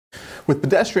With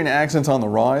pedestrian accidents on the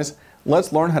rise,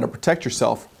 let's learn how to protect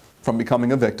yourself from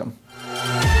becoming a victim.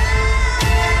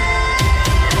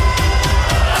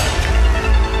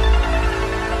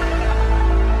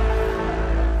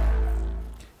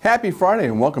 Happy Friday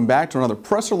and welcome back to another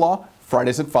Press or Law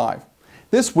Fridays at 5.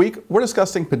 This week we're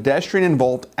discussing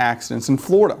pedestrian-involved accidents in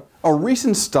Florida. A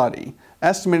recent study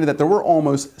estimated that there were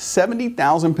almost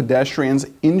 70,000 pedestrians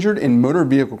injured in motor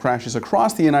vehicle crashes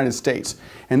across the United States,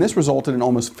 and this resulted in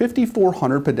almost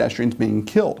 5,400 pedestrians being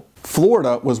killed.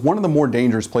 Florida was one of the more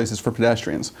dangerous places for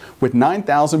pedestrians, with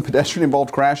 9,000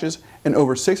 pedestrian-involved crashes and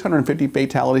over 650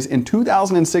 fatalities in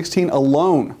 2016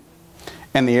 alone.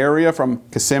 And the area from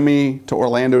Kissimmee to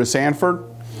Orlando to Sanford,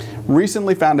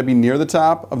 recently found to be near the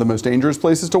top of the most dangerous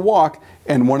places to walk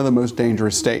and one of the most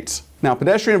dangerous states. Now,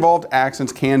 pedestrian-involved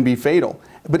accidents can be fatal,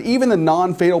 but even the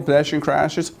non-fatal pedestrian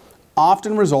crashes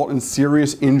often result in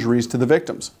serious injuries to the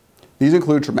victims. These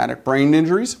include traumatic brain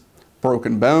injuries,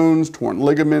 broken bones, torn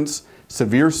ligaments,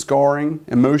 severe scarring,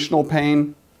 emotional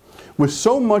pain. With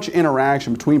so much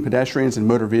interaction between pedestrians and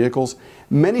motor vehicles,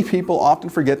 many people often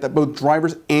forget that both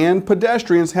drivers and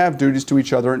pedestrians have duties to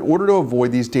each other in order to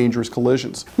avoid these dangerous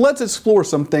collisions. Let's explore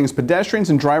some things pedestrians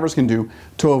and drivers can do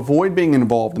to avoid being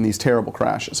involved in these terrible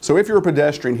crashes. So if you're a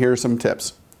pedestrian, here are some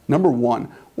tips. Number 1,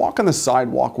 walk on the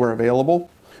sidewalk where available.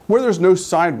 Where there's no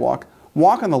sidewalk,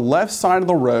 walk on the left side of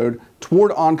the road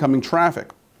toward oncoming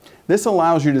traffic. This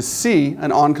allows you to see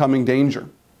an oncoming danger.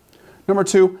 Number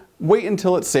 2, wait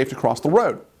until it's safe to cross the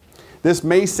road. This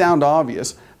may sound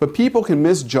obvious, but people can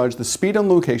misjudge the speed and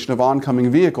location of oncoming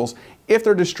vehicles if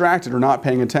they're distracted or not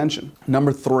paying attention.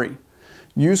 Number 3,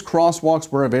 use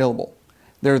crosswalks where available.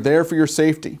 They're there for your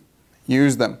safety.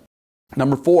 Use them.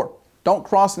 Number 4, don't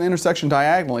cross an intersection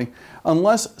diagonally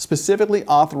unless specifically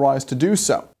authorized to do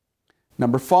so.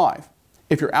 Number 5,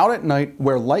 if you're out at night,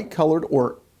 wear light-colored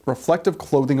or reflective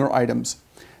clothing or items.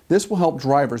 This will help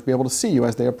drivers be able to see you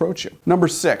as they approach you. Number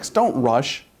 6, don't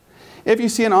rush. If you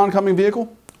see an oncoming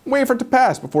vehicle, wait for it to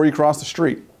pass before you cross the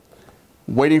street.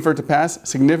 Waiting for it to pass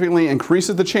significantly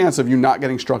increases the chance of you not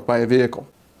getting struck by a vehicle.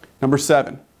 Number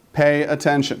 7, pay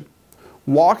attention.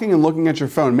 Walking and looking at your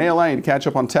phone may allow you to catch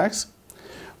up on texts,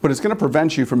 but it's going to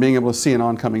prevent you from being able to see an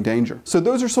oncoming danger. So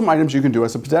those are some items you can do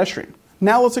as a pedestrian.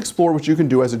 Now let's explore what you can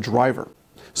do as a driver.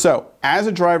 So as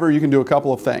a driver, you can do a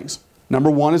couple of things. Number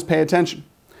 1 is pay attention.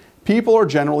 People are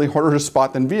generally harder to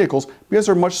spot than vehicles because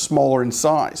they're much smaller in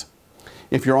size.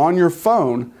 If you're on your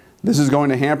phone, this is going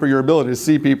to hamper your ability to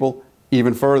see people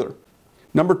even further.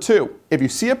 Number 2, if you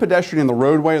see a pedestrian in the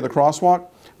roadway or the crosswalk,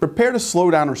 prepare to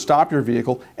slow down or stop your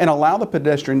vehicle and allow the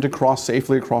pedestrian to cross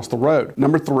safely across the road.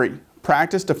 Number 3,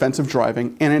 practice defensive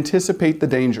driving and anticipate the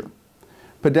danger.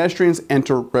 Pedestrians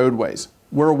enter roadways.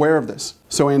 We're aware of this.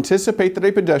 So anticipate that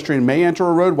a pedestrian may enter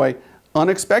a roadway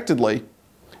unexpectedly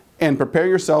and prepare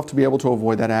yourself to be able to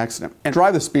avoid that accident. And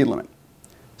drive the speed limit.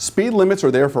 Speed limits are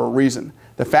there for a reason.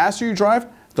 The faster you drive,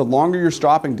 the longer your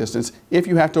stopping distance if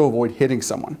you have to avoid hitting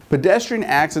someone. Pedestrian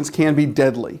accidents can be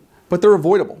deadly, but they're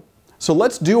avoidable. So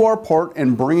let's do our part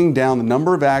in bringing down the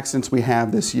number of accidents we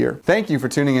have this year. Thank you for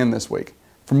tuning in this week.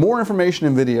 For more information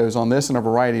and videos on this and a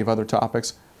variety of other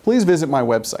topics, please visit my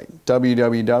website,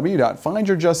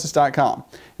 www.findyourjustice.com,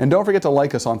 and don't forget to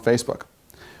like us on Facebook.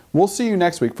 We'll see you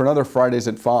next week for another Fridays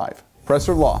at 5. Press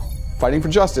or Law, fighting for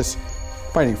justice,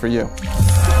 fighting for you.